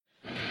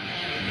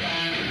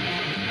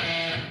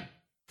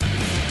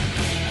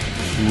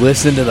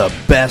Listen to the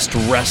best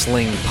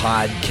wrestling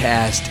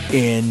podcast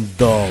in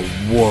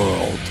the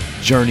world.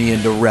 Journey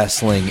into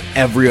Wrestling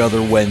every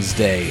other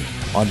Wednesday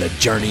on the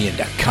Journey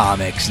into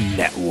Comics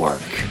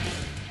Network.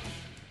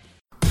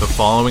 The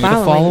following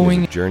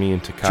is a Journey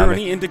into Comics.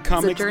 Journey into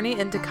Comics. Journey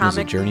into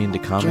Comics. Journey into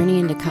Comics. Journey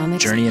into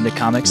Comics. Journey into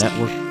Comics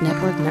Network.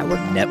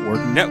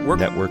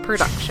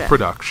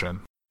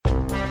 production.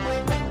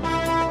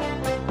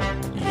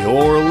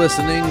 You're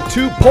listening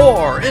to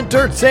Poor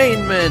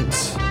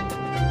Entertainment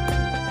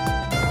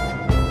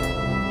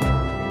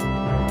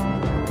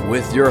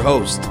with your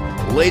host.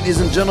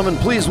 Ladies and gentlemen,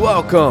 please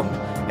welcome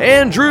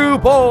Andrew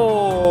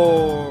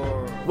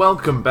Poor.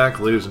 Welcome back,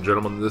 ladies and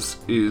gentlemen. This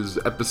is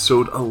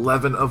episode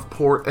 11 of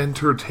Poor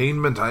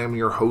Entertainment. I am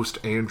your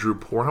host, Andrew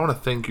Poor. I want to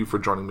thank you for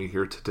joining me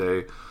here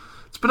today.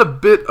 It's been a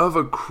bit of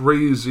a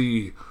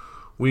crazy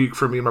week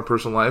for me in my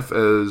personal life,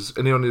 as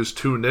anyone who's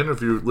tuned in,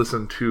 if you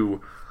listened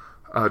to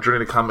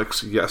Journey to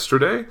Comics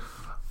yesterday,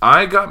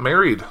 I got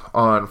married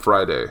on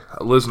Friday.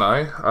 Liz and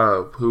I,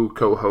 who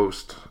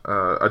co-host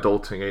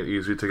Adulting Ain't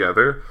Easy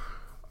together,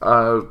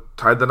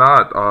 tied the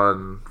knot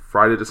on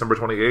Friday, December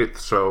 28th.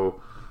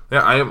 So,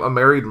 yeah, I am a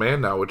married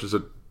man now, which is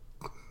a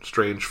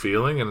strange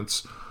feeling, and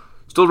it's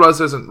still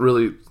hasn't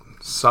really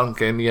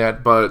sunk in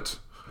yet, but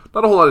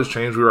not a whole lot has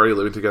changed. We were already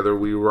living together.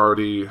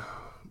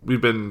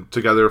 We've been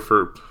together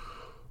for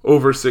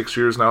over 6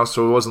 years now,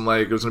 so it wasn't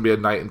like it was going to be a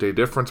night and day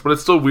difference, but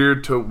it's still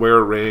weird to wear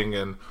a ring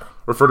and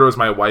refer to her as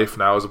my wife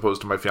now as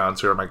opposed to my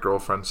fiance or my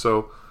girlfriend.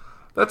 So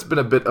that's been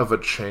a bit of a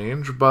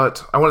change,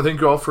 but I want to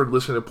thank you all for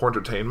listening to Poor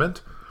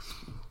Entertainment.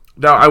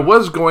 Now, I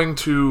was going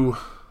to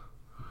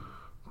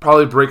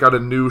probably break out a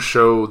new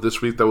show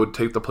this week that would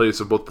take the place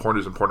of both Poor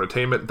News and Poor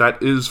Entertainment.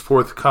 That is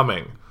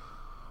forthcoming.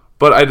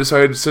 But I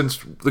decided, since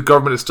the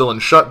government is still in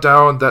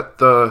shutdown, that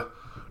the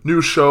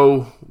new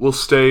show will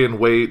stay and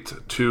wait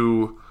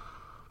to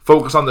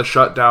focus on the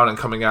shutdown and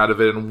coming out of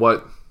it and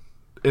what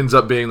ends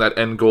up being that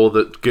end goal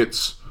that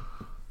gets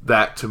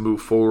that to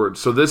move forward.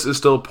 So this is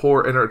still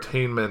Poor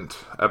Entertainment,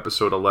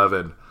 episode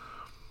 11.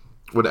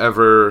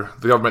 Whenever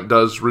the government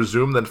does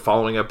resume, then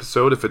following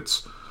episode, if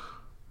it's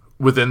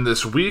within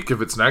this week, if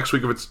it's next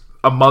week, if it's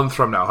a month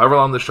from now, however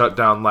long the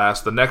shutdown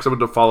lasts, the next episode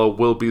to follow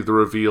will be the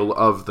reveal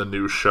of the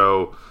new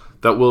show.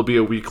 That will be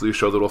a weekly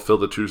show that will fill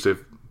the Tuesday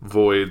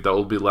void that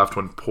will be left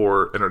when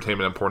Poor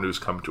Entertainment and Poor News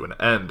come to an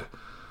end.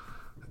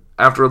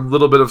 After a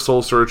little bit of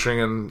soul searching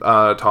and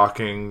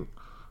talking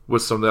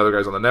with some of the other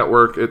guys on the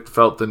network, it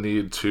felt the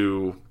need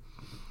to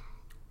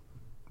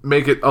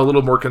make it a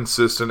little more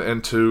consistent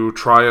and to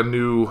try a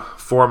new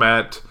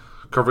format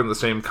covering the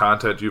same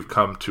content you've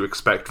come to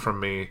expect from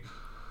me,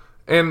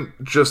 and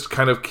just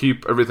kind of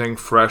keep everything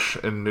fresh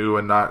and new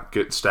and not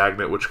get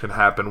stagnant, which can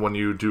happen when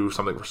you do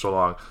something for so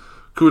long.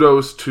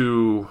 Kudos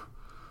to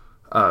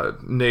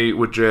Nate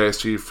with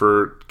JIC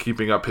for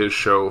keeping up his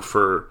show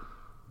for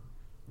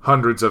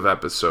hundreds of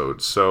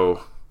episodes.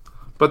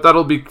 But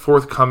that'll be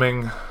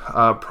forthcoming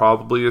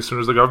probably as soon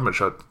as the government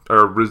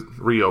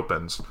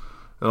reopens,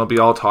 and I'll be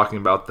all talking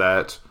about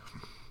that.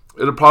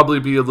 It'll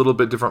probably be a little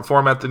bit different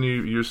format than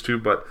you used to,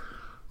 but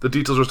the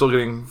details are still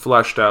getting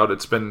fleshed out.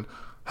 It's been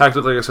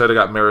hectic, like I said. I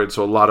got married,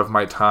 so a lot of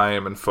my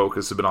time and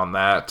focus have been on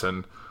that,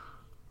 and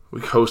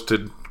we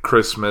hosted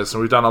Christmas,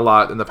 and we've done a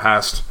lot in the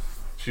past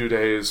few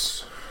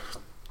days,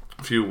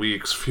 few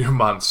weeks, few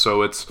months,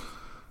 so it's been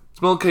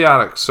a little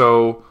chaotic.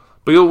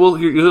 But you'll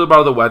hear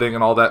about the wedding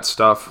and all that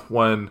stuff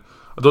when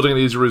Adulting Ain't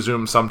Easy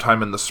resumes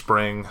sometime in the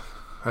spring.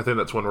 I think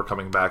that's when we're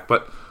coming back.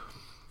 But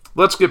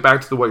let's get back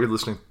to what you're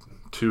listening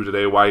to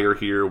today, why you're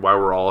here, why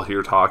we're all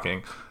here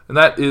talking. And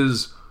that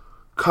is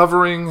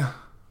covering,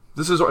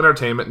 this is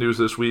entertainment news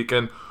this week,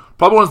 and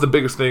probably one of the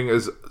biggest thing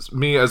is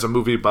me as a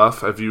movie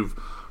buff. If you've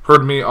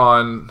heard me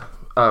on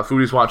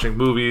Foodies Watching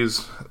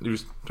Movies,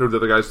 you've heard the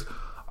other guys,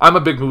 I'm a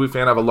big movie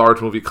fan. I have a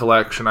large movie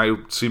collection. I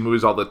see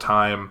movies all the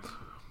time.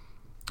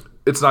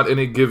 It's not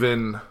any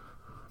given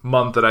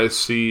month that I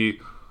see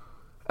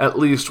at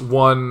least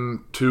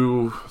 1,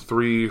 2,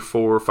 3,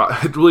 4,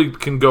 5. It really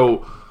can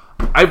go.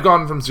 I've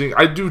gone from seeing,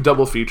 I do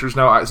double features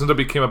now. Since I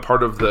became a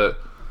part of the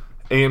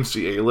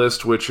AMC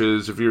A-List, which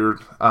is if you're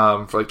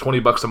for like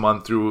 $20 a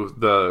month you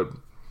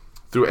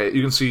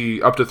can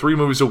see up to 3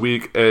 movies a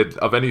week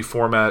of any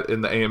format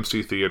in the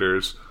AMC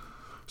theaters.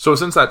 So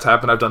since that's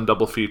happened, I've done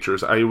double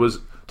features. I was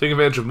taking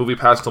advantage of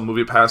MoviePass until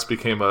MoviePass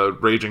became a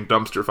raging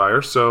dumpster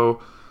fire. So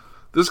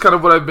this is kind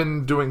of what I've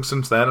been doing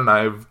since then, and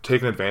I've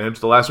taken advantage.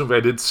 The last movie I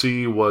did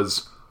see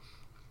was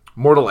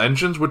Mortal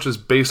Engines, which is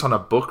based on a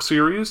book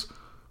series,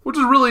 which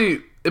is a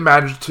really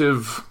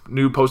imaginative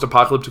new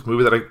post-apocalyptic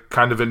movie that I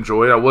kind of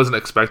enjoyed. I wasn't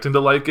expecting to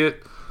like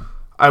it.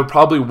 I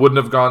probably wouldn't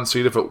have gone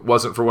see it if it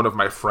wasn't for one of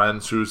my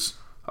friends who's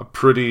a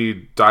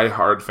pretty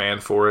diehard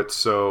fan for it.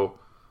 So,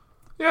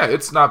 yeah,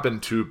 it's not been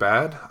too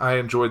bad. I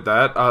enjoyed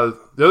that.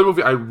 The other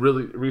movie I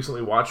really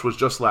recently watched was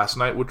just last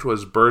night, which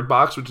was Bird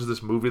Box, which is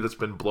this movie that's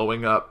been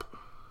blowing up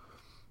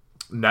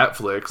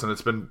Netflix, and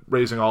it's been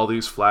raising all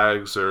these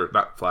flags, or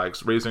not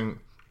flags, making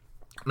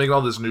all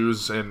this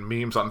news and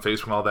memes on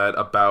Facebook and all that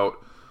about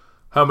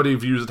how many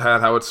views it had,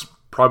 how it's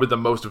probably the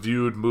most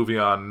viewed movie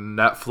on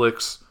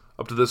Netflix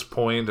up to this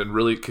point, and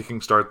really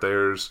kicking start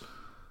theirs.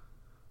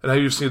 And now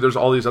you see there's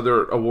all these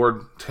other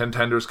award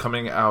contenders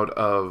coming out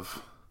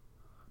of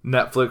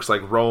Netflix,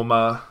 like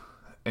Roma,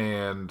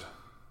 and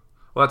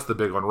well, that's the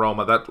big one,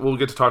 Roma. That we'll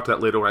get to talk to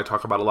that later when I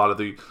talk about a lot of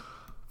the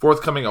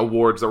forthcoming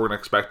awards that we're going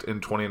to expect in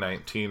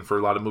 2019 for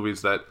a lot of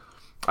movies that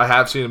I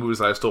have seen and movies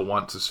that I still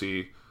want to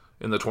see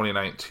in the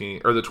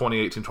 2019 or the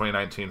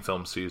 2018-2019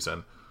 film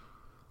season.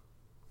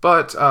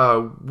 But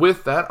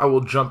with that, I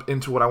will jump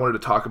into what I wanted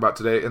to talk about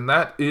today, and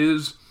that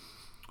is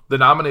the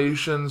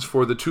nominations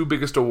for the two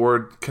biggest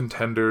award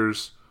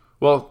contenders.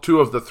 Well, two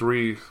of the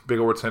three big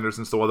award contenders,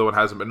 since the other one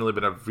hasn't really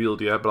been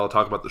revealed yet, but I'll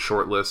talk about the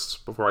short lists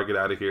before I get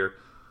out of here.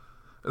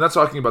 And that's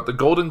talking about the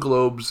Golden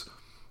Globes,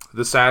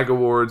 the SAG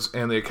Awards,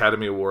 and the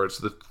Academy Awards.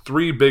 The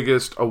three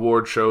biggest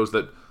award shows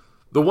that,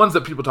 the ones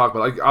that people talk about.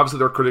 Like, obviously,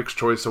 there are Critics'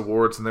 Choice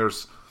Awards, and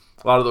there's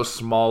a lot of those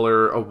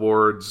smaller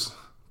awards,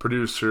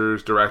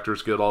 producers,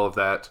 directors guild, all of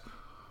that.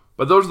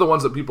 But those are the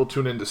ones that people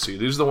tune in to see.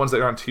 These are the ones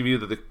that are on TV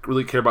that they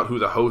really care about who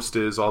the host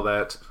is, all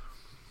that.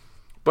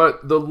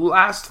 But the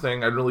last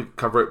thing I didn't really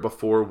cover it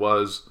before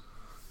was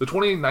the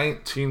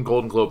 2019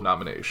 Golden Globe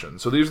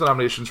nominations. So these are the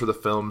nominations for the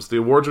films. The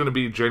awards are going to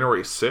be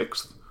January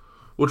 6th,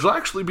 which will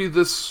actually be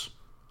this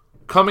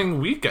coming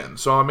weekend.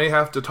 So I may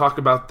have to talk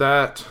about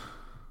that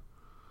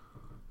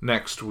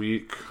next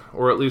week,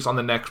 or at least on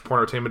the next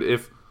Porn Entertainment,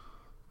 if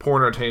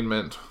Porn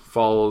Entertainment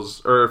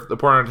falls, or if the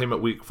Porn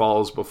Entertainment week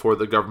falls before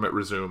the government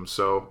resumes.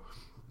 So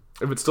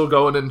if it's still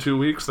going in 2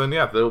 weeks, then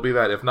yeah, there'll be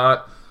that. If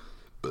not,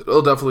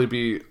 it'll definitely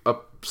be a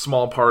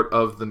small part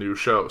of the new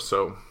show.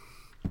 So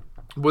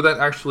with that,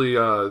 actually,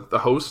 the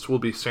hosts will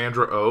be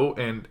Sandra Oh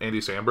and Andy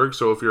Samberg.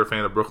 So if you're a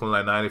fan of Brooklyn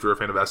Nine-Nine, if you're a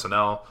fan of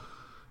SNL,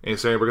 Andy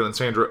Samberg, and then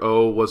Sandra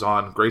Oh was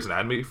on Grey's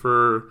Anatomy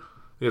for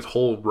its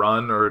whole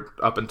run, or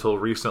up until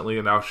recently,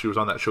 and now she was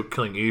on that show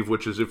Killing Eve,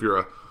 which is, if you're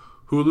a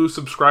Hulu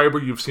subscriber,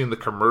 you've seen the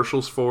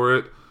commercials for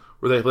it,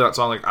 where they play that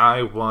song like,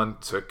 I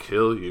want to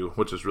kill you,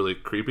 which is really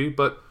creepy.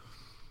 But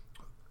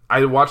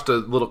I watched a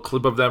little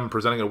clip of them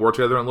presenting an award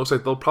together, and it looks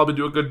like they'll probably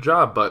do a good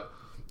job, but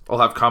I'll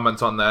have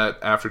comments on that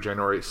after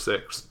January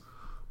 6th.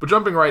 But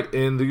jumping right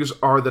in, these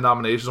are the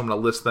nominations. I'm going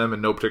to list them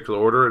in no particular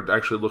order. It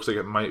actually looks like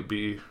it might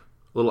be a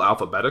little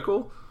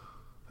alphabetical.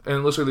 And it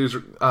looks like these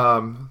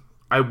are...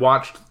 I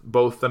watched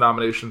both the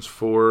nominations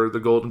for the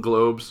Golden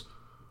Globes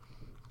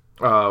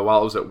while I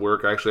was at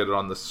work. I actually had it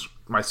on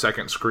my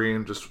second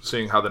screen, just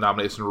seeing how the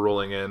nominations were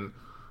rolling in.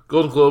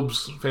 Golden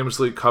Globes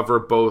famously cover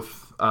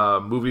both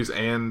movies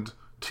and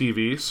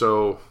TV,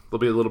 so there'll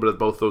be a little bit of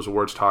both those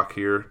awards talk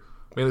here,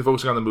 mainly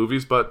focusing on the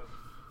movies, but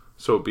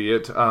so be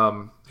it.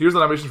 Here's the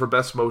nominations for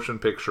Best Motion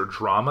Picture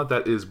Drama.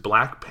 That is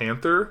Black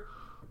Panther,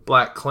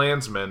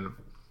 BlacKkKlansman,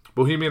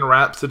 Bohemian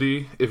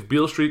Rhapsody, If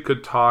Beale Street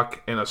Could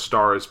Talk, and A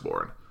Star Is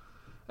Born.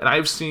 And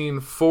I've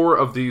seen 4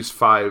 of these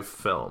 5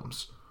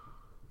 films.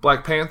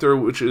 Black Panther,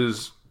 which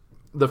is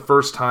the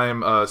first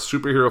time a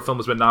superhero film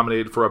has been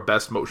nominated for a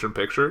Best Motion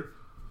Picture,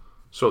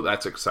 so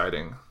that's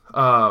exciting.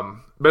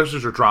 Best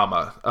Picture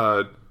Drama.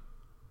 I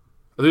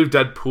believe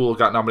Deadpool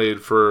got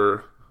nominated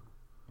for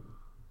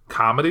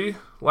comedy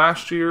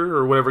last year,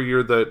 or whatever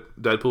year that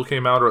Deadpool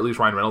came out, or at least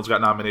Ryan Reynolds got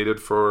nominated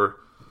for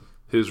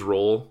his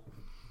role.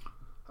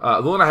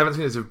 The one I haven't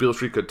seen is If Beale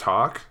Street Could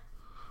Talk,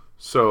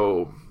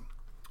 so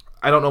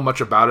I don't know much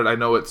about it. I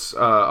know it's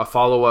a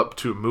follow-up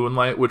to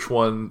Moonlight, which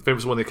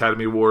famously won the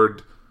Academy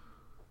Award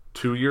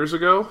 2 years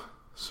ago.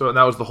 So, and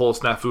that was the whole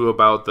snafu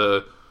about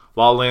the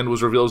La La Land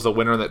was revealed as the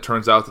winner, and it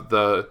turns out that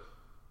the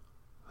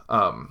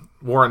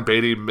Warren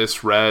Beatty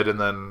misread, and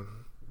then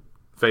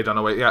Faye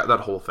Dunaway, yeah,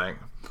 that whole thing.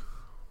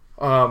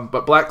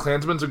 But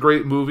BlacKkKlansman's a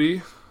great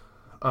movie.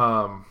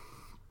 I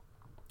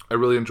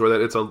really enjoy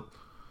that. It's a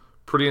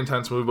pretty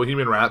intense movie.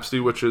 Bohemian Rhapsody,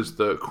 which is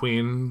the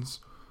Queen's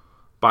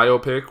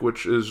biopic,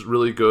 which is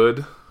really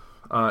good.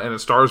 And A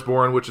Star Is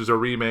Born, which is a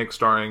remake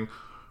starring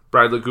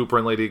Bradley Cooper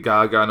and Lady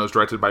Gaga, and it was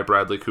directed by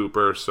Bradley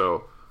Cooper.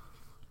 So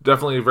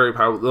definitely very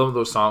powerful.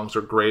 Those songs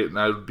are great, and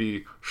I would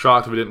be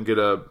shocked if we didn't get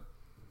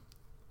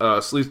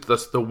at least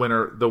that's the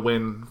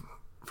win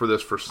for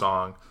this for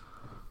song.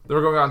 Then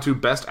we're going on to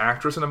Best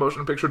Actress in a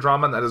Motion Picture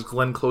Drama, and that is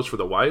Glenn Close for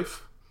The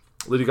Wife,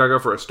 Lady Gaga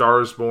for A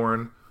Star Is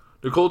Born,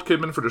 Nicole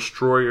Kidman for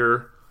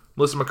Destroyer,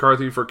 Melissa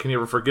McCarthy for Can You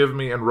Ever Forgive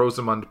Me, and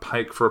Rosamund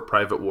Pike for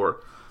Private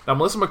War. Now,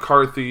 Melissa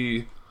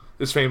McCarthy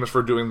is famous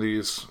for doing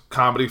these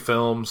comedy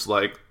films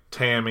like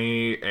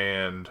Tammy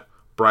and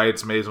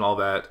Bridesmaids and all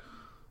that.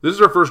 This is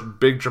her first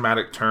big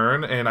dramatic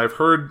turn, and I've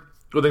heard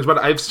good things about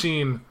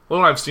it.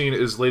 One I've seen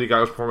is Lady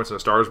Gaga's performance in A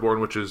Star Is Born,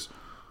 which is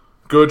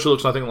good. She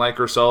looks nothing like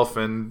herself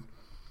and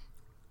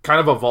kind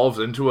of evolves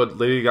into a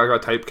Lady Gaga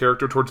type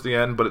character towards the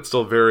end, but it's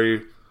still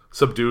very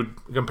subdued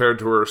compared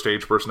to her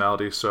stage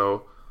personality.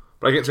 So,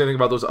 but I can't say anything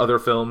about those other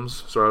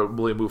films, so I'll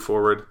really move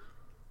forward.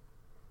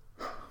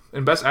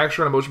 In Best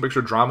Actor in a Motion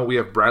Picture Drama, we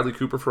have Bradley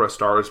Cooper for A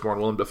Star Is Born,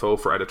 Willem Dafoe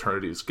for At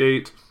Eternity's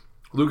Gate,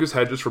 Lucas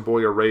Hedges for Boy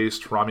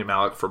Erased, Rami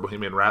Malek for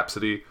Bohemian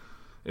Rhapsody,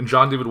 and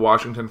John David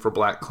Washington for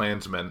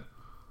BlacKkKlansman.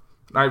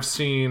 I've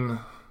seen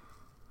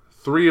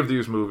 3 of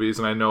these movies,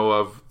 and I know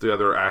of the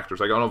other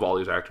actors. I don't know of all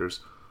these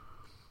actors.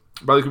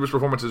 Bradley Cooper's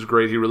performance is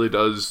great. He really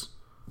does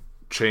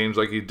change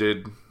like he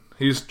did.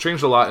 He's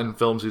changed a lot in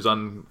films he's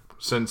done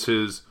since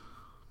his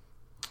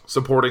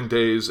supporting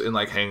days in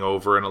like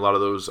Hangover and a lot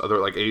of those other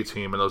like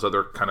A-Team and those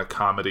other kind of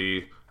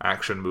comedy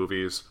action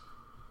movies.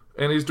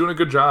 And he's doing a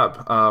good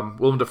job.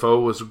 Willem Dafoe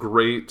was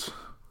great.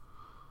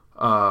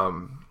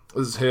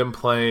 This is him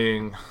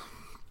playing...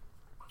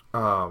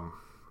 now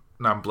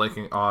I'm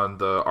blanking on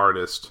the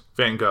artist.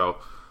 Van Gogh.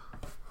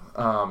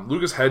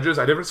 Lucas Hedges,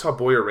 I never saw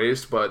Boy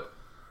Erased, but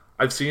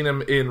I've seen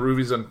him in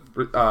movies in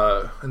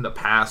the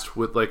past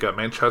with like a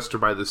Manchester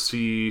by the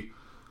Sea.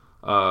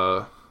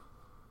 What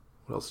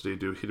else did he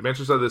do? He did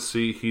Manchester by the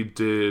Sea. He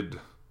did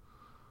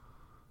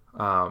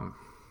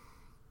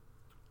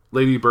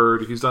Lady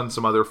Bird. He's done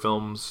some other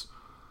films.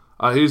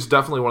 He's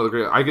definitely one of the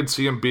great... I could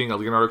see him being a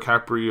Leonardo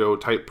DiCaprio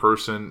type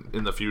person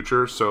in the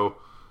future, so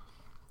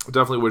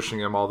definitely wishing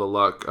him all the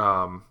luck.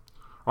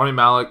 Rami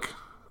Malek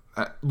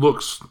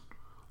looks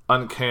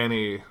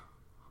uncanny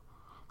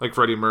like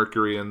Freddie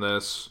Mercury in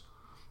this.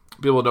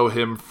 People know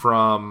him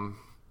from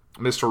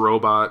Mr.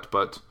 Robot,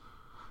 but...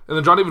 And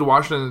then John David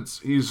Washington,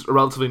 he's a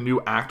relatively new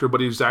actor,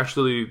 but he's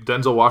actually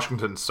Denzel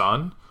Washington's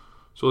son.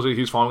 So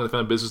he's following the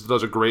family business,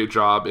 does a great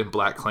job in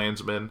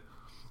BlacKkKlansman.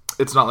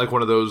 It's not like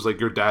one of those, like,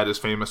 your dad is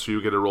famous, so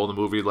you get a role in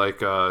the movie,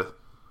 like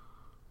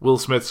Will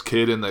Smith's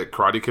kid in the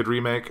Karate Kid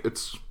remake.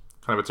 It's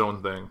kind of its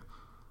own thing.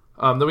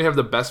 Then we have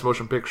the Best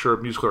Motion Picture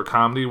Musical or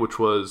Comedy, which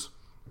was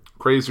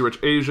Crazy Rich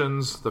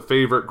Asians, The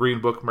Favorite,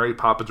 Green Book, Mary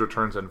Poppins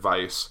Returns, and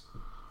Vice.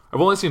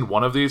 I've only seen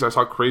one of these. I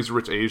saw Crazy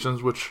Rich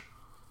Asians, which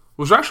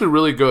was actually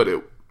really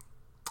good.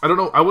 I don't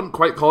know, I wouldn't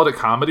quite call it a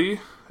comedy.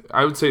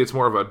 I would say it's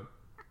more of a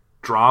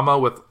drama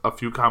with a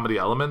few comedy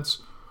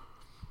elements.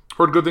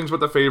 Heard good things about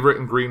The Favorite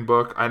and Green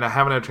Book, and I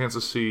haven't had a chance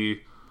to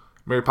see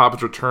Mary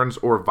Poppins Returns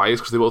or Vice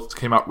because they both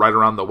came out right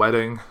around the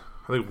wedding.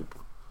 I think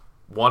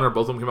one or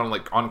both of them came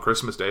out on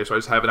Christmas Day, so I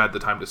just haven't had the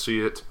time to see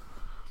it.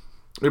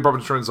 Mary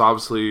Poppins Returns is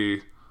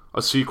obviously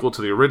a sequel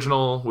to the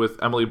original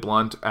with Emily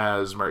Blunt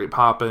as Mary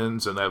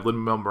Poppins, and they have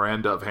Lin-Manuel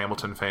Miranda of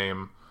Hamilton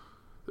fame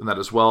in that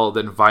as well.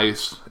 Then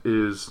Vice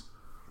is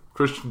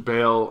Christian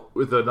Bale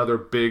with another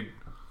big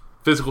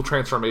physical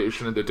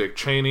transformation into Dick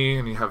Cheney,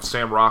 and you have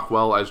Sam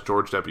Rockwell as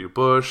George W.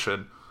 Bush,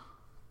 and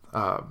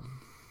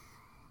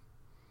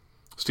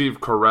Steve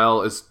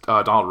Carell as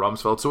Donald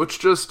Rumsfeld. So it's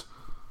just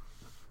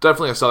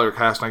definitely a stellar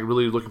cast, and I'm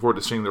really looking forward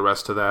to seeing the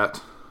rest of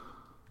that.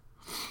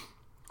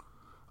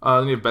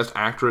 Then you have Best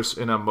Actress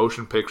in a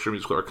Motion Picture,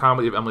 Musical, or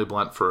Comedy. You have Emily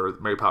Blunt for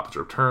Mary Poppins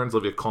Returns,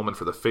 Olivia Colman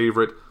for The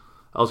Favorite,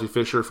 Elsie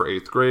Fisher for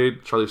 8th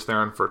Grade, Charlize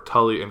Theron for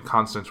Tully, and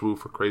Constance Wu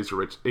for Crazy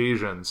Rich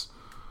Asians.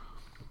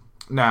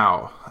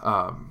 Now,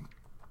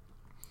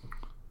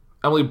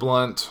 Emily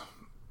Blunt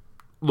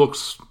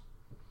looks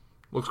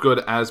good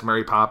as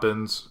Mary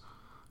Poppins.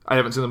 I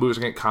haven't seen the movies,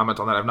 I can't comment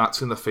on that. I've not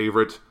seen The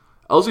Favorite.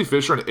 Elsie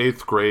Fisher in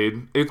 8th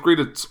Grade. 8th Grade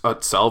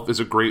itself is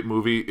a great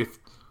movie. If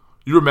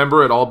you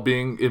remember it all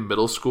being in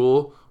middle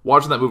school,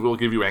 watching that movie will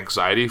give you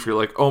anxiety if you're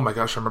like, oh my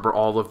gosh, I remember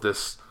all of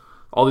this,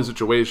 all these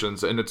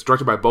situations. And it's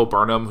directed by Bo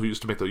Burnham, who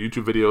used to make the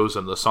YouTube videos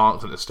and the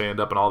songs and the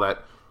stand-up and all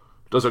that.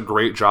 Does a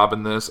great job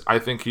in this. I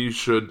think he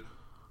should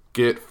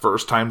get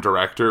first-time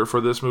director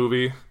for this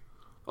movie.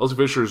 Elsie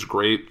Fisher is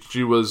great.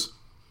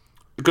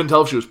 I couldn't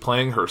tell if she was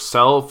playing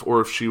herself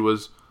or if she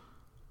was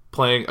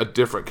playing a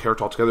different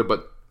character altogether,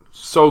 but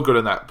so good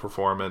in that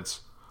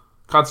performance.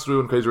 Constance Wu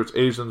in Crazy Rich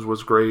Asians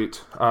was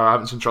great. I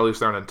haven't seen Charlize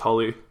Theron and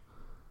Tully.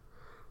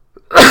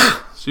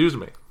 Excuse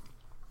me.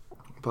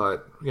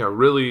 But,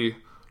 really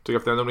took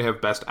up there. And then we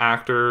have Best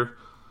Actor.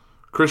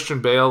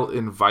 Christian Bale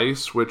in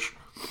Vice, which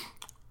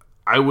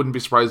I wouldn't be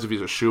surprised if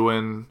he's a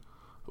shoo-in.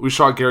 We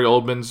saw Gary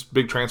Oldman's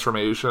big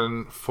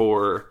transformation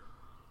for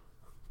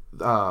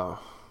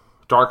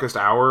Darkest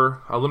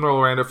Hour. Lin-Manuel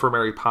Miranda for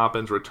Mary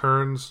Poppins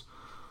Returns.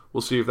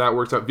 We'll see if that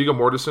works out. Viggo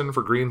Mortensen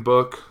for Green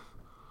Book.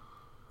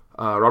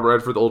 Robert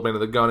Redford, The Old Man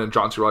and the Gun, and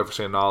John C. Reilly for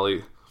St.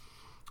 Ollie.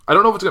 I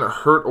don't know if it's going to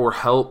hurt or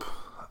help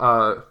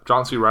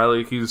John C.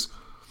 Reilly. He's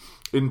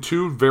in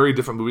 2 very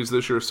different movies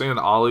this year. St.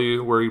 Ollie,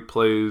 where he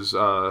plays...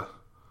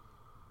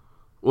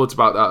 it's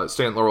about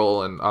Stan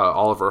Laurel and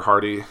Oliver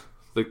Hardy.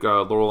 Like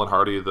Laurel and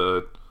Hardy,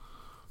 the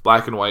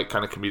black and white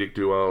kind of comedic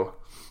duo.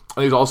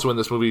 And he's also in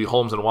this movie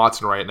Holmes and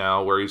Watson right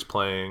now, where he's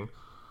playing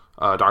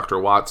Dr.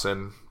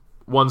 Watson.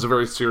 One's a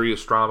very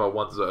serious drama,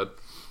 one's a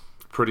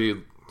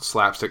pretty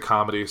slapstick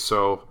comedy,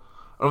 so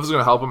I don't know if it's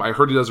going to help him. I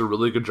heard he does a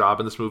really good job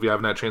in this movie. I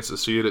haven't had a chance to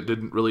see it. It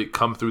didn't really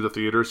come through the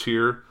theaters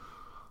here.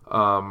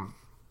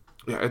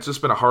 It's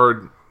just been a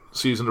hard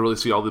season to really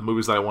see all the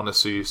movies that I want to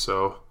see,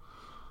 so...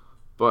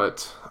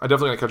 But I'm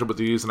definitely going to catch up with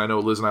these, and I know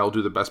Liz and I will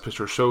do the Best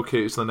Picture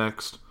Showcase the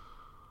next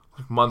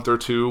month or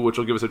 2, which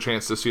will give us a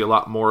chance to see a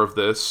lot more of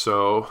this,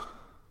 so...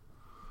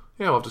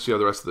 we'll have to see how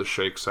the rest of this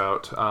shakes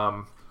out.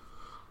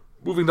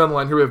 Moving down the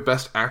line here, we have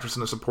Best Actress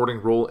in a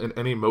Supporting Role in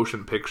Any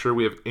Motion Picture.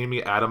 We have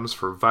Amy Adams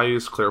for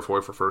Vice, Claire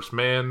Foy for First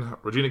Man,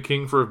 Regina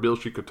King for If Beale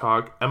Street Could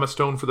Talk, Emma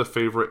Stone for The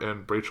Favorite,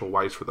 and Rachel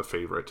Weisz for The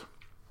Favorite.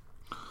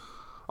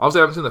 Obviously,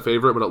 I haven't seen The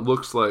Favorite, but it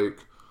looks like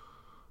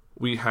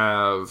We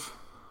have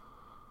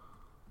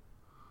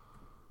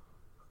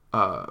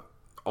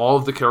all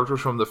of the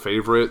characters from The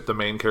Favorite, the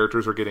main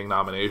characters, are getting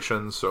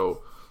nominations,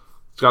 so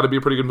it's got to be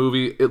a pretty good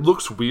movie. It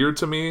looks weird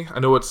to me. I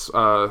know it's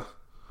an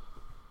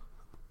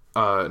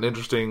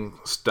interesting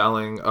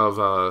stelling of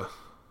a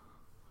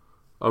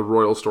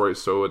royal story,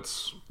 so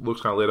it's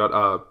looks kind of laid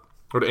out.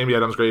 Or Amy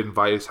Adams great in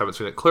Vice, haven't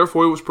seen it. Claire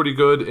Foy was pretty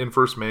good in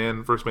First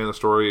Man, the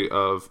story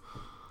of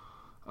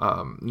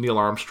Neil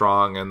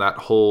Armstrong and that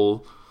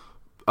whole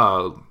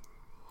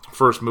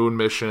first moon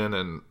mission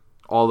and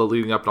all the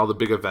leading up and all the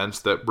big events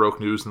that broke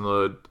news in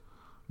the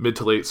mid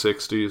to late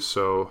 60s,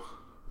 so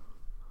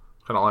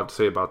kind of all I have to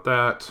say about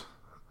that.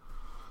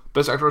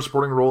 Best Actor in a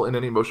Supporting Role in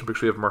Any Motion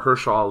Picture, we have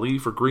Mahershala Ali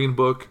for Green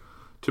Book,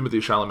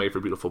 Timothée Chalamet for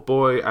Beautiful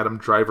Boy, Adam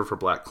Driver for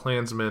Black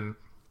Klansman,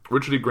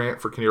 Richard E.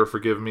 Grant for Can You Ever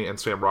Forgive Me, and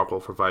Sam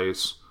Rockwell for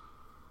Vice.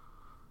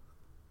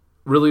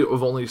 Really,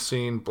 I've only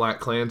seen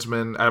Black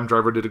Klansman. Adam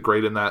Driver did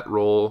great in that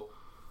role.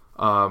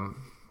 Adam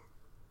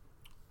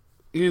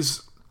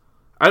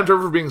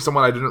Driver being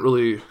someone I didn't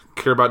really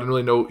care about, didn't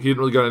really know, he didn't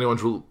really get on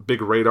anyone's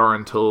big radar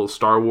until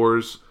Star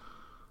Wars.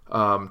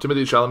 Timothée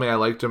Chalamet, I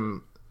liked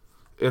him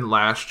in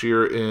last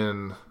year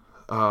in,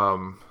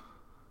 I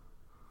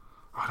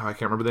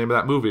can't remember the name of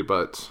that movie,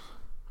 but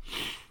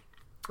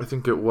I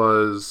think it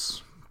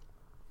was,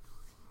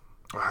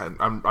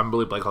 I'm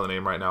really blank on the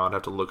name right now, I'd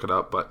have to look it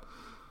up, but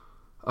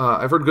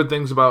I've heard good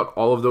things about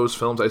all of those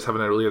films. I just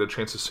haven't really had a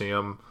chance to see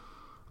them.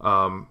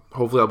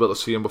 Hopefully I'll be able to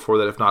see them before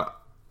that. If not,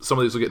 some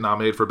of these will get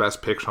nominated for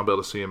Best Picture. I'll be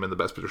able to see them in the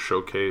Best Picture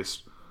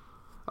Showcase.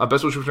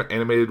 Best Motion Picture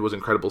Animated was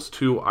Incredibles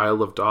 2,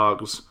 Isle of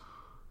Dogs,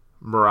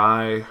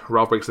 Mirai,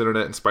 Ralph Breaks the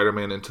Internet, and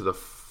Spider-Man Into the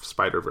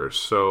Spider-Verse.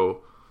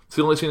 So it's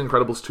the only seen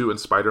Incredibles 2 and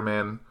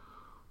Spider-Man.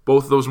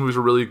 Both of those movies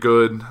are really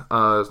good.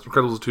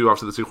 Incredibles 2,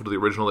 obviously the sequel to the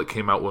original that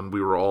came out when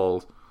we were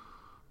all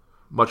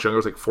much younger. It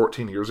was like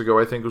 14 years ago,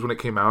 I think, was when it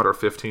came out, or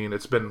 15.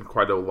 It's been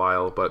quite a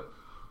while, but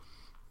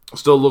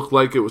still looked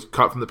like it was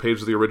cut from the page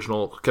of the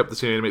original, kept the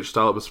same animation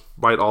style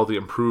despite all the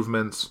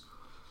improvements.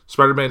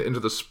 Spider-Man Into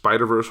the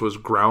Spider-Verse was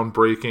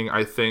groundbreaking.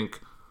 I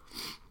think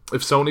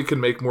if Sony can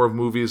make more of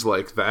movies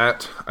like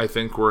that, I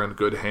think we're in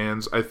good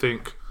hands. I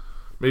think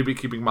maybe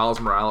keeping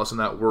Miles Morales in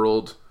that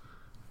world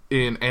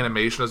in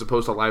animation as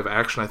opposed to live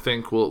action, I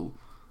think will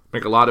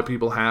make a lot of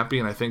people happy,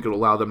 and I think it'll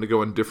allow them to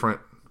go in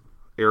different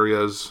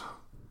areas.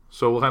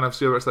 So we'll kind of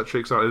see how the rest of that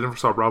shakes out. I never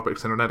saw Ralph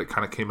Breaks the Internet. It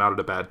kind of came out at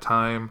a bad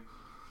time.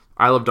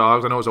 Isle of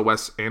Dogs, I know it was a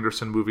Wes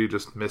Anderson movie,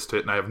 just missed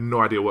it, and I have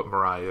no idea what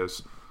Mirai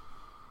is.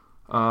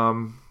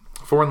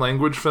 Foreign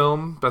language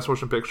film, Best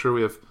Motion Picture,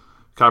 we have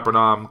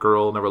Capernaum,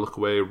 Girl, Never Look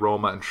Away,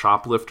 Roma, and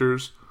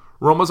Shoplifters.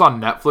 Roma's on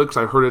Netflix.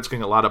 I heard it's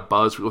getting a lot of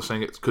buzz. People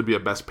saying it could be a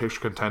Best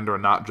Picture contender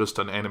and not just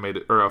an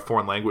animated or a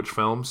foreign language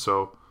film,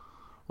 so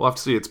we'll have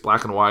to see. It's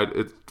black and white.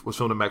 It was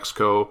filmed in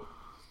Mexico.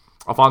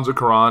 Alfonso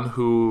Cuarón,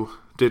 who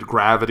did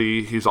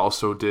Gravity, he's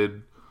also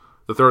did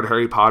the third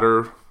Harry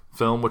Potter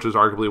film, which is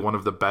arguably one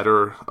of the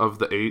better of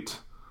the 8.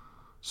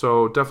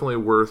 So definitely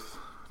worth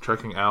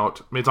checking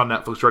out. I mean, it's on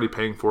Netflix. You're already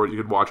paying for it. You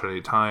could watch it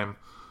any time.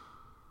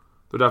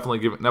 Netflix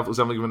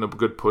definitely giving a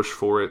good push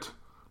for it.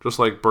 Just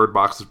like Bird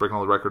Box is breaking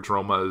all the records,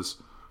 Roma is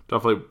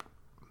definitely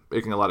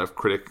making a lot of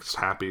critics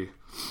happy.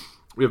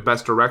 We have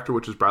Best Director,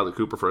 which is Bradley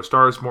Cooper for A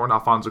Star Is Born,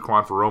 Alfonso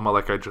Cuarón for Roma,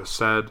 like I just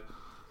said,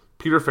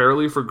 Peter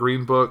Farrelly for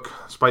Green Book,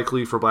 Spike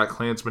Lee for Black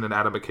Klansman, and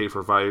Adam McKay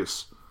for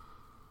Vice.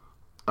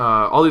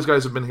 All these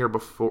guys have been here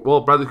before. Well,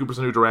 Bradley Cooper's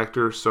a new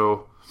director,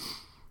 so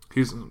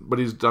he's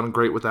done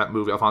great with that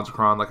movie. Alfonso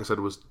Cuarón, like I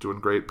said, was doing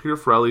great. Peter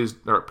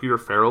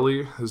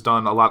Farrelly has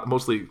done a lot,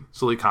 mostly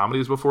silly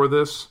comedies before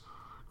this.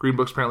 Green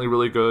Book's apparently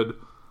really good.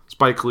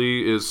 Spike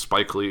Lee is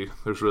Spike Lee.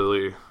 There's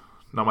really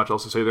not much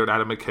else to say there. And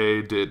Adam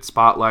McKay did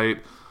Spotlight.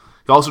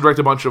 He also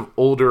directed a bunch of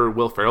older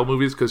Will Ferrell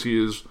movies because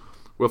he is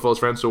Will Ferrell's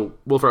friend. So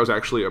Will Ferrell's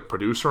actually a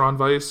producer on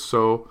Vice.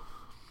 So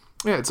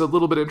yeah, it's a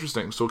little bit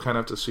interesting. So we'll kind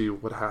of have to see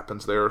what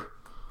happens there.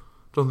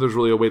 Don't think there's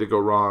really a way to go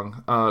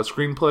wrong.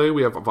 Screenplay,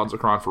 we have Alfonso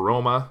Cuarón for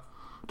Roma.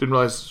 Didn't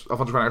realize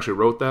Alfonso Cuarón actually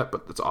wrote that,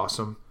 but that's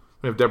awesome.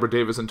 We have Deborah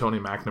Davis and Tony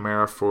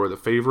McNamara for The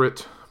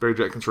Favorite. Barry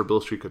Jenkins for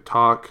Bill Street Could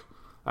Talk.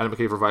 Adam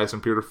McKay for Vice,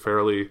 and Peter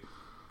Farrelly,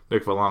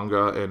 Nick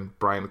Vallelonga, and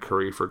Brian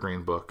Curry for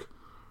Green Book.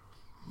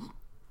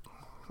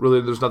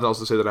 Really, there's nothing else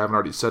to say that I haven't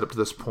already said up to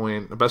this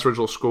point. Best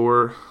Original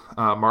Score,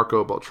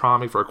 Marco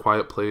Beltrami for A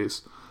Quiet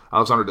Place.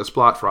 Alexander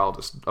Desplat for Isle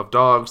of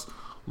Dogs.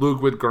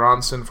 Ludwig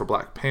Göransson for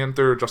Black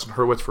Panther. Justin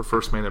Hurwitz for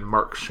First Man, and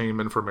Mark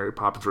Shaman for Mary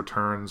Poppins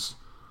Returns.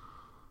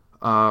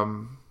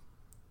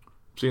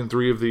 Seeing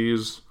 3 of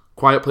these.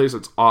 Quiet Place,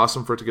 it's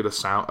awesome for it to get a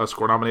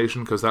score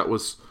nomination because that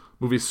was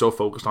movie's so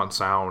focused on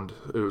sound.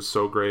 It was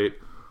so great.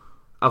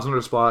 Alexander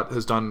Desplat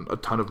has done a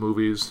ton of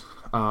movies.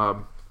 I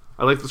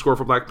like the score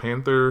for Black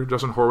Panther.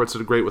 Justin Hurwitz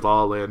did great with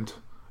La La Land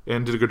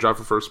and did a good job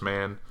for First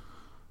Man.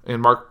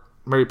 And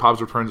Mary Poppins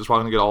Returns is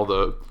probably going to get all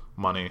the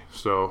money.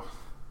 So,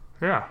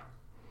 yeah.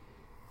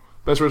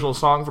 Best Original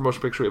Song for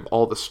Motion Picture, we have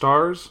All the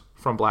Stars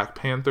from Black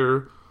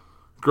Panther.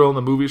 Girl in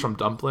the Movies from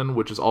Dumplin',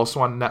 which is also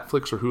on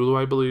Netflix or Hulu,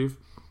 I believe.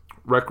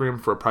 Requiem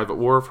for a Private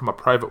War from A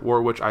Private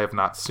War, which I have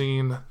not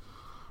seen.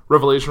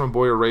 Revelation from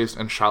Boy Erased,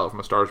 and Shallow from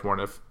A Star Is Born.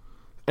 If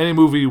any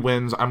movie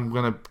wins, I'm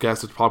going to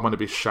guess it's probably going to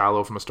be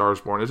Shallow from A Star Is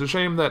Born. It's a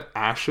shame that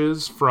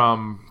Ashes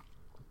from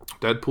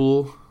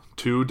Deadpool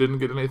 2 didn't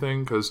get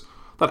anything, because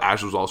I thought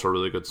Ashes was also a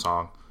really good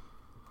song.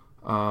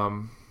 I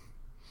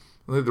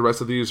think the rest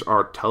of these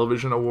are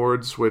television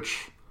awards,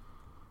 which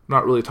I'm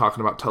not really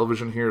talking about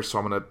television here, so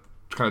I'm going to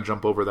kind of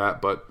jump over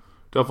that, but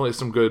definitely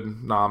some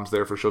good noms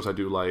there for shows I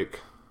do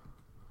like.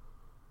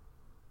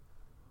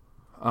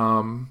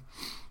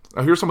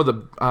 Now here's some of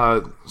the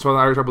so I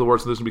already talked about the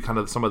awards, so this is going to be kind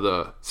of some of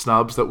the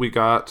snubs that we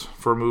got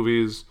for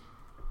movies.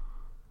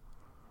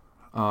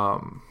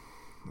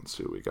 Let's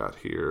see what we got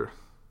here.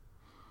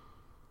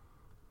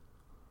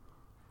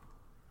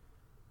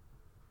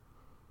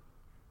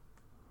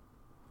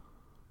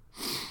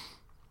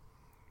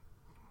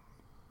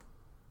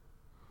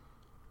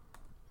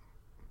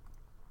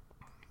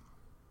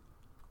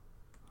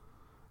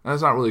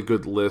 That's not really a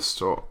good list,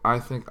 so I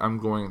think I'm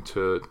going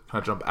to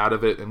kind of jump out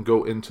of it and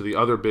go into the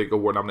other big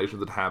award nominations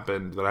that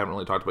happened that I haven't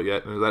really talked about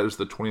yet, and that is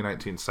the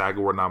 2019 SAG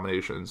Award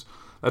nominations.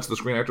 That's the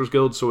Screen Actors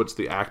Guild, so it's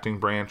the acting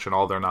branch and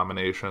all their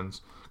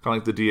nominations, kind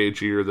of like the DAG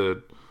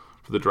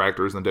for the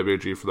directors and the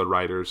WAG for the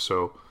writers.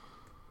 So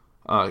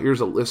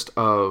here's a list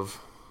of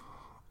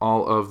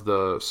all of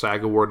the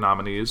SAG Award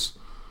nominees,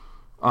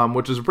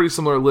 which is a pretty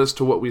similar list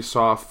to what we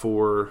saw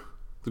for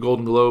the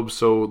Golden Globes,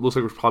 so it looks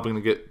like we're probably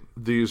going to get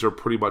these are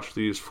pretty much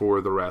these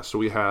for the rest. So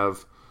we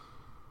have,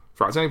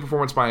 for outstanding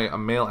performance by a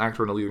male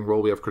actor in a leading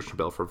role, we have Christian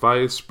Bale for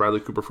Vice,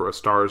 Bradley Cooper for A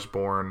Star Is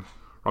Born,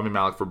 Rami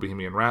Malek for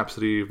Bohemian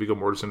Rhapsody, Viggo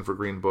Mortensen for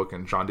Green Book,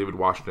 and John David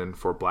Washington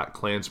for Black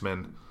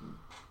Klansman.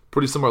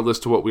 Pretty similar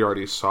list to what we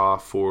already saw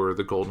for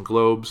the Golden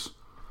Globes.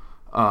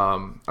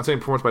 Outstanding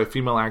performance by a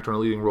female actor in a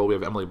leading role, we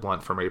have Emily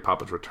Blunt for Mary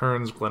Poppins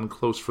Returns, Glenn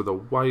Close for The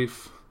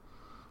Wife,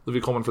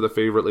 Olivia Colman for The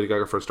Favorite, Lady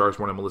Gaga for A Star Is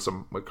Born, and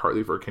Melissa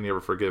McCarthy for Can You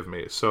Ever Forgive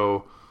Me?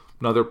 So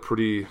another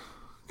pretty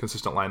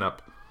consistent lineup.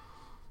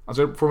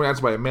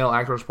 Performance by a male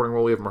actor in a supporting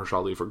role, we have Mahershala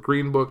Ali for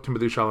Green Book,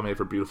 Timothée Chalamet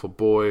for Beautiful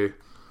Boy,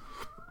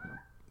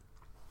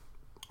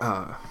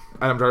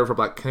 Adam Driver for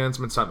Black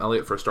Klansman, Sam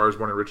Elliott for A Star Is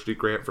Born, and Richard D.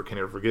 Grant for Can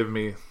You Ever Forgive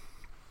Me.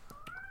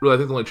 Really, I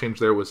think the only change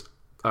there was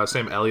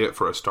Sam Elliott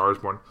for A Star Is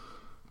Born.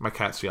 My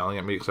cat's yelling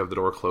at me because I have the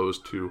door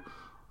closed to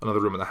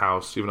another room in the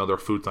house, even though their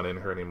food's not in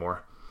here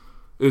anymore.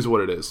 It is what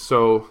it is.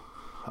 So,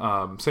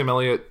 Sam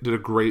Elliott did a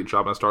great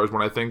job in A Star Is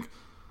Born. I think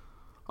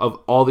of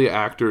all the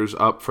actors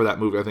up for that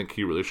movie, I think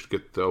he really should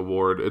get the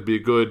award. It'd be a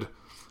good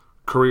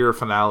career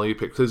finale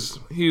pick because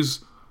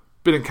he's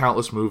been in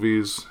countless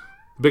movies.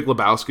 Big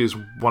Lebowski is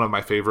one of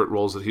my favorite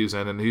roles that he's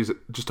in, and he's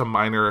just a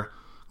minor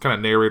kind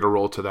of narrator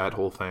role to that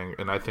whole thing,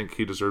 and I think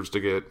he deserves to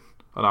get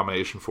a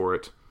nomination for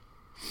it.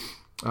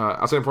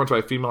 Outstanding performance by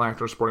a female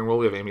actor in a supporting role,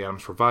 we have Amy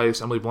Adams for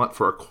Vice, Emily Blunt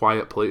for A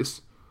Quiet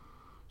Place.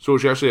 So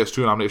she actually has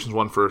two nominations,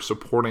 one for a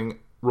supporting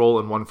role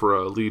and one for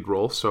a lead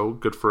role, so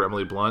good for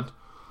Emily Blunt.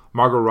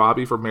 Margot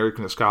Robbie for Mary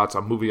Queen of Scots,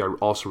 a movie I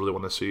also really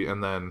want to see.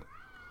 And then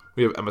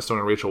we have Emma Stone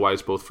and Rachel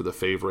Weisz both for The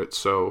Favorite.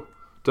 So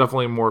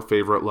definitely more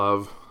favorite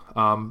love.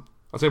 I'd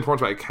say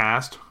performance by a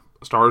cast.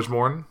 A Star Is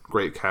Born,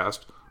 great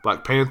cast.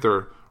 Black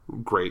Panther,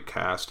 great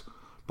cast.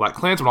 Black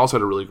Klansman also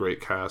had a really great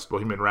cast.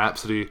 Bohemian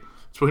Rhapsody,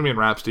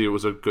 it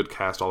was a good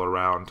cast all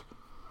around.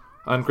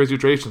 And Crazy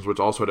Rich Asians, which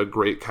also had a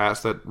great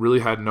cast that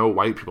really had no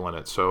white people in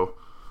it. So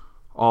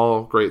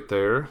all great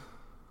there.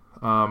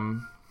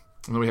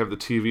 And then we have the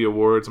TV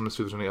awards. I'm going to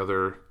see if there's any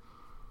other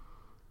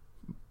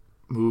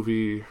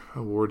movie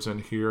awards in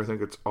here. I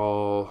think it's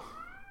all...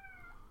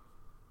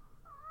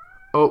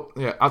 Oh,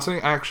 yeah.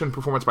 Outstanding action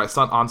performance by a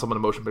stunt ensemble in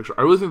a motion picture.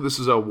 I really think this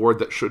is an award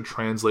that should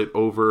translate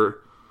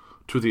over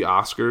to the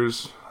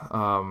Oscars.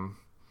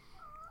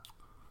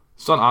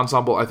 Stunt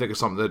ensemble, I think, is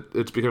something that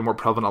it's becoming more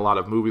prevalent in a lot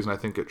of movies, and I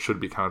think it should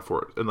be counted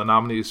for it. And the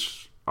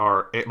nominees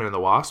are Ant-Man and the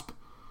Wasp.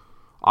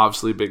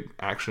 Obviously, big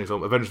action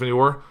film. Avengers: Infinity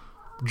War.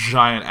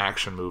 Giant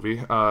action movie.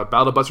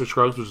 Battle of Buster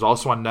Scruggs, which is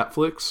also on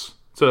Netflix.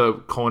 It's a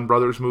Coen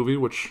Brothers movie,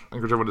 which I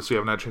encourage everyone to see. I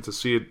haven't had a chance to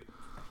see it.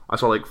 I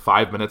saw like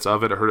 5 minutes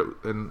of it. I heard it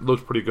and it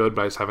looked pretty good,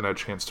 but I just haven't had a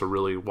chance to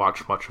really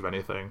watch much of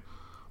anything.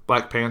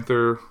 Black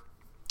Panther,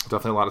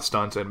 definitely a lot of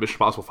stunts, and Mission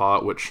Impossible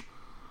Fallout, which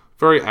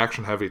very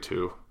action heavy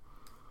too.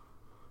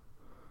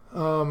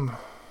 And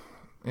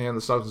the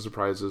snubs and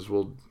surprises,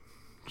 we'll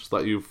just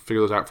let you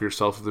figure those out for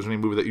yourself if there's any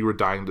movie that you were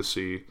dying to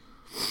see.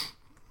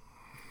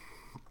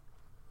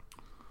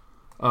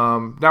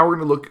 Now we're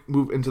going to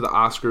move into the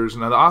Oscars.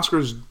 Now the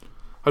Oscars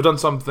have done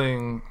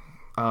something,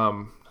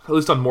 at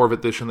least done more of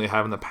it this year than they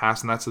have in the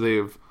past, and that's that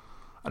they've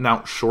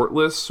announced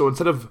shortlists. So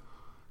instead of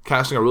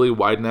casting a really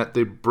wide net,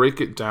 they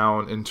break it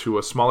down into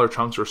a smaller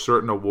chunks or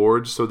certain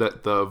awards so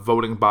that the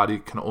voting body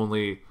can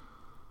only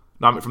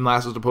nominate from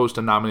last as opposed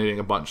to nominating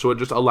a bunch. So it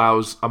just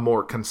allows a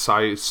more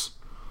concise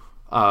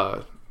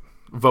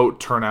vote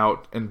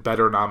turnout and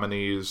better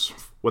nominees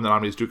when the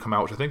nominees do come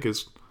out, which I think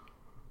is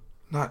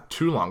not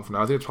too long from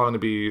now. I think it's probably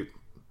going to be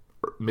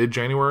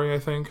mid-January, I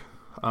think.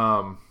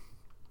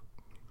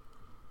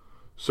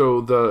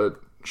 So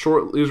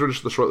these are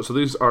just the short. So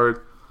these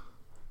are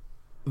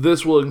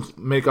this will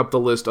make up the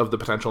list of the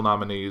potential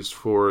nominees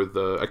for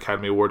the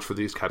Academy Awards for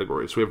these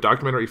categories. So we have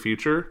documentary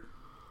feature,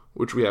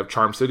 which we have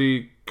Charm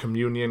City,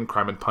 Communion,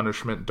 Crime and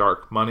Punishment,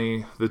 Dark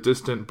Money, The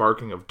Distant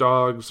Barking of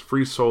Dogs,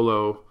 Free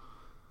Solo,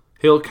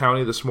 Hale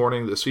County, This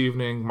Morning, This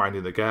Evening,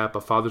 Minding the Gap,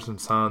 A Fathers and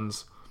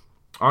Sons,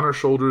 On Our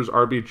Shoulders,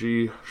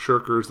 RBG,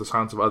 Shirkers, The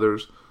Silence of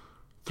Others,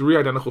 Three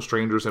Identical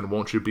Strangers, and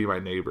Won't You Be My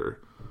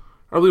Neighbor.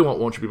 I really want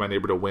Won't You Be My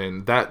Neighbor to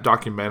win. That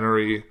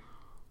documentary,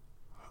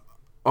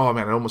 oh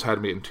man, it almost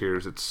had me in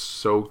tears. It's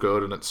so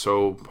good and it's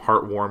so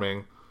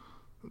heartwarming.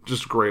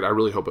 Just great. I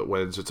really hope it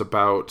wins. It's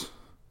about,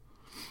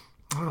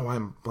 I don't know why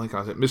I'm blanking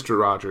on it. Mr.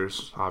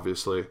 Rogers,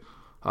 obviously.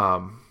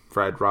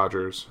 Fred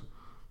Rogers.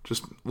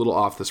 Just a little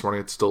off this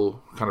morning. It's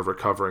still kind of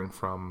recovering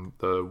from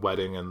the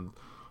wedding and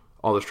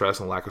all the stress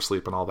and lack of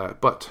sleep and all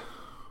that. But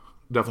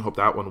definitely hope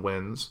that one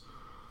wins.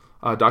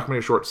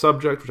 Documentary short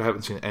subject, which I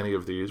haven't seen any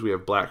of these. We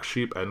have Black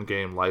Sheep,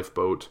 Endgame,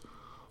 Lifeboat,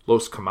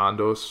 Los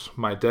Commandos,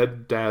 My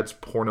Dead Dad's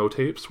Porno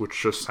Tapes,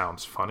 which just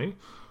sounds funny,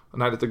 A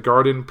Night at the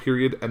Garden,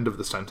 period, End of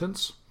the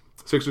Sentence,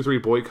 63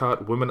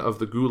 Boycott, Women of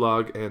the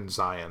Gulag, and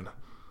Zion.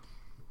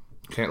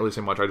 Can't really say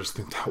much. I just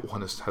think that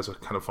one has a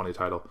kind of funny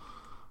title.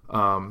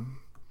 Sounds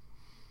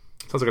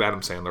like an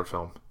Adam Sandler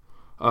film.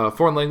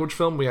 Foreign language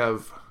film, we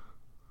have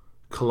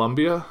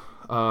Colombia,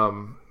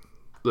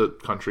 the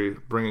country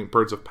bringing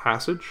Birds of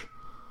Passage,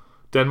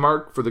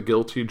 Denmark for The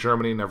Guilty,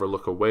 Germany, Never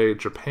Look Away,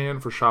 Japan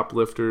for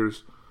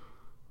Shoplifters,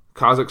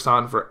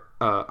 Kazakhstan for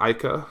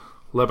Ica,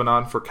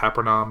 Lebanon for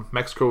Capernaum,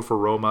 Mexico for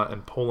Roma,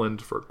 and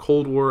Poland for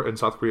Cold War, and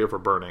South Korea for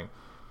Burning.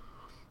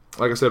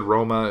 Like I said,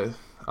 Roma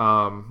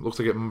looks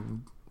like it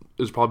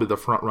is probably the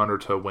front runner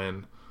to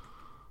win.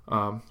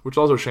 Which is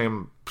also a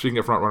shame. Speaking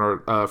of front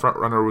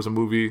runner was a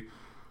movie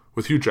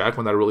with Hugh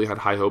Jackman that I really had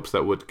high hopes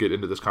that would get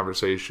into this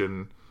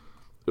conversation.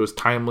 It was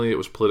timely, it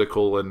was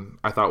political, and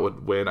I thought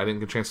would win. I didn't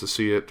get a chance to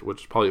see it,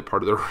 which is probably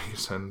part of the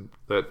reason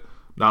that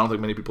I don't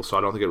think many people saw it.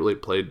 I don't think it really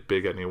played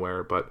big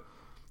anywhere, but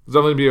it's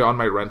definitely be on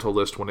my rental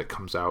list when it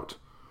comes out.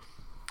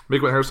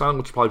 Make My Hair Song,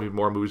 which will probably be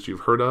more movies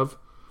you've heard of.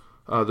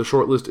 The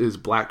short list is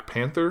Black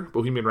Panther,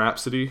 Bohemian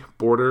Rhapsody,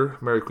 Border,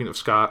 Mary Queen of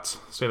Scots,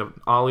 Stand of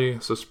Ollie,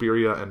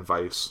 Suspiria, and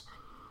Vice.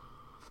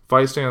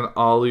 Vice and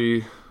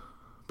Ollie,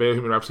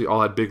 Bohemian Rhapsody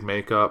all had big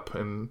makeup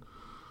and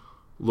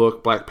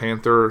look. Black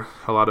Panther,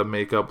 a lot of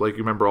makeup. Like, you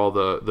remember all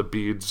the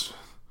beads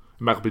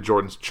in Michael B.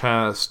 Jordan's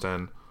chest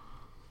and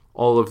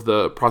all of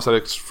the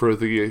prosthetics for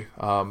the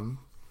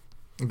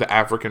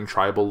African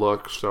tribal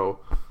look. So,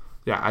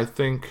 yeah, I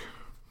think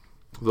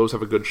those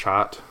have a good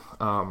shot.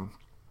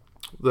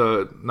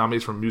 The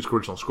nominees from Music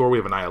Original Score, we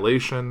have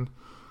Annihilation,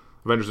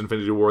 Avengers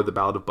Infinity War, The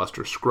Ballad of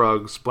Buster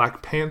Scruggs,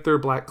 Black Panther,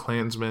 Black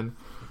Klansman,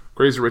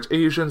 Crazy Rich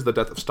Asians, The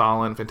Death of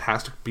Stalin,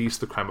 Fantastic Beasts,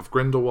 The Crime of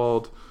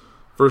Grindelwald,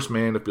 First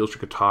Man, If Beale Street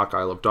Could Talk,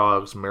 Isle of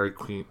Dogs, Mary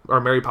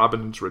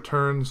Poppins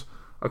Returns,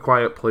 A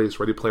Quiet Place,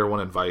 Ready Player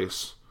One, and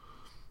Vice.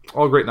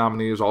 All great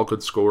nominees, all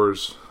good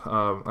scores.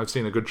 I've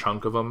seen a good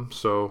chunk of them,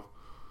 so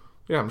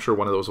yeah, I'm sure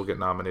one of those will get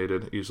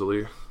nominated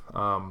easily.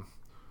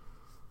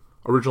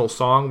 Original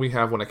song, we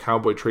have When a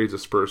Cowboy Trades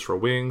His Spurs for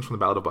Wings from The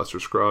Ballad of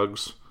Buster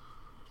Scruggs.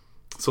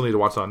 Still need to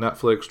watch it on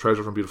Netflix.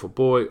 Treasure from Beautiful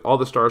Boy. All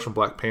the Stars from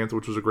Black Panther,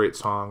 which was a great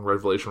song.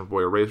 Revelation from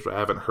Boy Erased, which I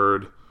haven't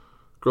heard.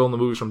 Girl in the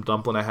Movies from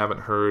Dumplin', I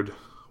haven't heard.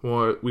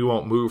 We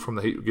Won't Move from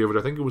The Hate You Give, which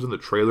I think it was in the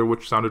trailer,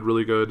 which sounded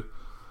really good.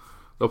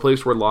 The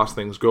Place Where Lost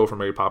Things Go from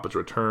Mary Poppins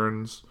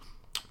Returns.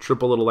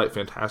 Triple Little Light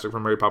Fantastic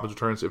from Mary Poppins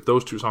Returns. If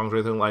those two songs are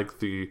anything like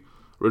the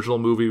original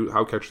movie,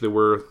 how catchy they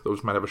were,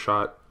 those might have a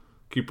shot.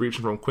 Keep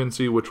Reaching from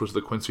Quincy, which was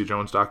the Quincy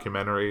Jones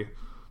documentary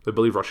that I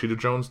believe Rashida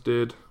Jones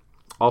did.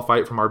 I'll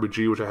Fight from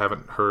RBG, which I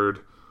haven't heard.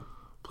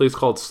 Place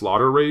Called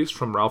Slaughter Race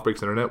from Ralph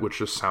Breaks Internet, which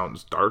just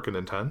sounds dark and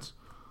intense.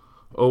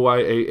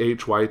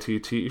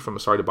 OYAHYTT from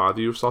Sorry to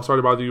Bother You. Sorry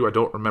to Bother You, I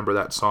don't remember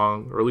that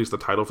song, or at least the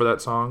title for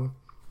that song.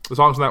 The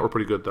songs in that were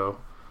pretty good, though.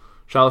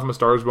 Shallow from A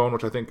Star's Bone,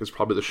 which I think is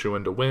probably the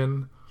shoe-in to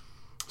win.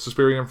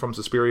 Suspirium from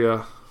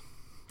Suspiria,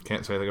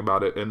 can't say anything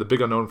about it. And The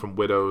Big Unknown from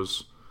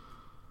Widows,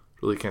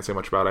 really can't say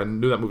much about it. I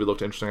knew that movie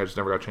looked interesting, I just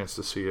never got a chance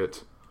to see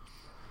it.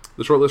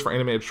 The short list for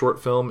animated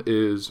short film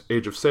is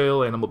Age of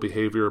Sail, Animal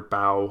Behavior,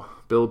 Bow,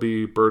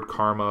 Bilby, Bird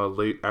Karma,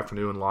 Late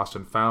Afternoon, Lost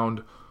and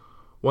Found,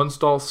 One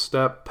Stall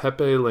Step,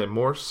 Pepe Le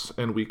Morse,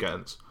 and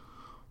Weekends.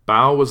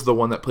 Bow was the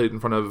one that played in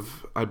front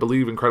of, I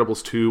believe,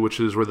 Incredibles 2, which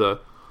is where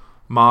the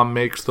mom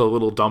makes the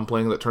little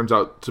dumpling that turns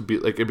out to be,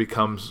 like, it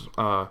becomes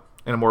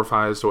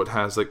anamorphized, so it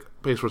has, like,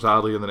 base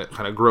personality, and then it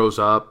kind of grows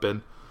up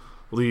and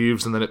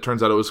leaves, and then it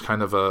turns out it was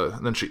kind of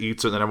and then she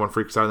eats it, and then everyone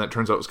freaks out, and then it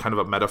turns out it was kind of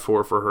a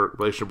metaphor for her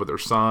relationship with her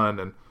son,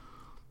 and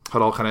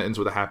it all kind of ends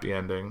with a happy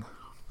ending.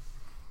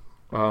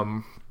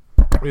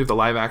 We have the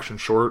live action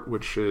short,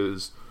 which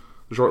is,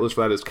 the short list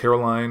for that is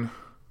Caroline,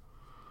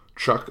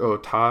 Chuck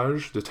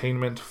Otage,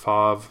 Detainment,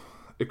 Fauve,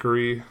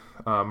 Ickery,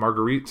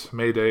 Marguerite,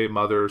 Mayday,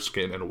 Mother,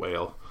 Skin, and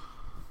Whale.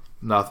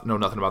 Know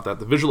nothing about that.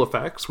 The visual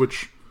effects,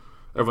 which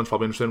everyone's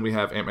probably interested in, we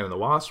have Ant-Man and the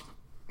Wasp,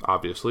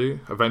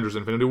 obviously. Avengers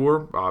Infinity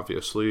War,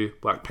 obviously.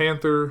 Black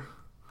Panther,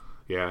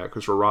 yeah.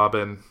 Christopher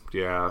Robin,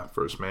 yeah.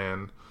 First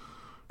Man.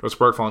 Jurassic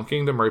Park Fallen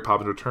Kingdom, Mary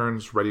Poppins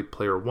Returns, Ready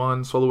Player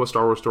One, Solo: A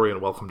Star Wars Story,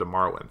 and Welcome to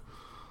Marwen.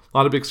 A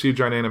lot of big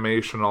CGI and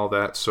animation and all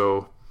that,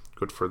 so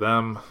good for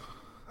them.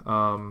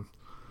 And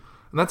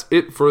that's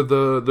it for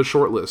the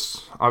short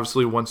lists.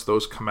 Obviously, once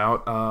those come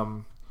out,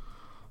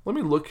 let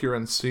me look here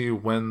and see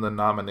when the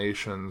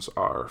nominations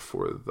are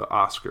for the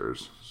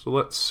Oscars. So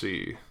let's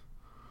see.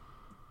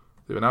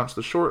 They've announced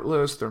the short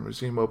list, their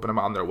museum open. I'm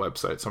on their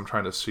website, so I'm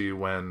trying to see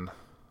when.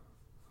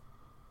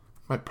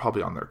 Might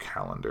probably on their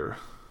calendar.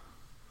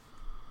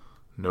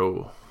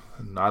 No,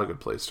 not a good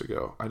place to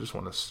go. I just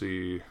want to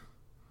see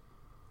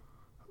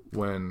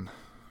when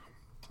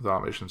the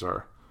nominations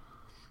are.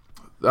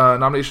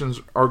 Nominations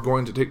are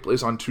going to take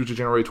place on Tuesday,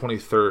 January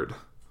 23rd,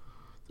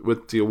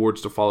 with the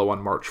awards to follow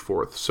on March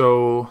 4th.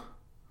 So,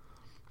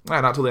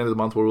 not till the end of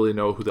the month we'll really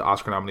know who the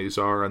Oscar nominees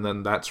are, and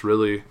then that's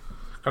really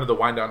kind of the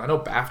wind down. I know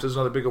BAFTA is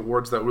another big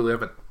awards that we really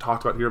haven't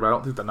talked about here, but I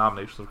don't think the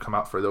nominations have come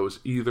out for those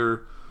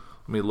either.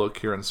 Let me look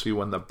here and see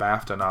when the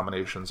BAFTA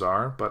nominations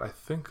are, but I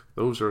think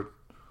those are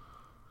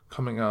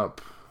coming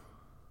up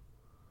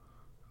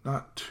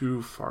not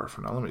too far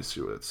from now. Let me see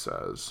what it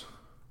says.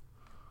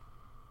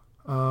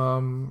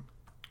 BAFTA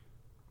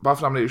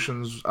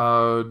nominations,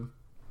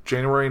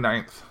 January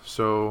 9th.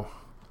 So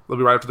they'll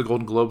be right after the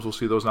Golden Globes. We'll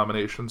see those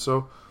nominations.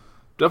 So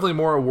definitely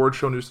more award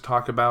show news to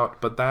talk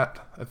about. But that,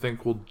 I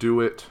think, will do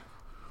it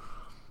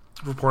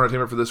for Porn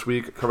Entertainment for this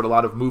week. I covered a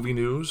lot of movie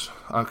news.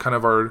 Kind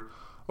of our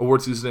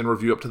award season in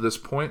review up to this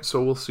point.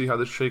 So we'll see how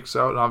this shakes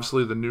out. And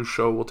obviously the new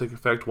show will take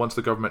effect once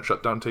the government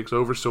shutdown takes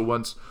over. So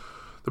once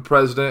the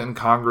president and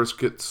Congress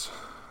gets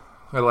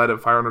a light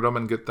of fire under them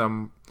and get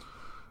them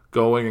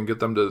going and get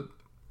them to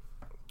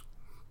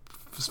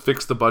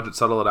fix the budget,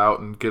 settle it out,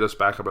 and get us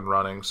back up and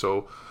running.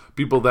 So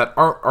people that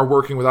are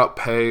working without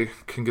pay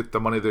can get the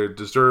money they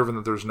deserve, and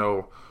that there's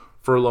no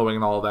furloughing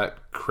and all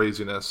that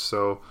craziness.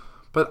 So,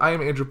 but I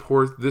am Andrew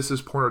Porth. This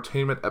is Porn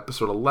Entertainment,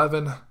 episode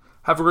 11.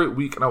 Have a great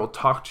week, and I will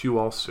talk to you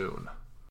all soon.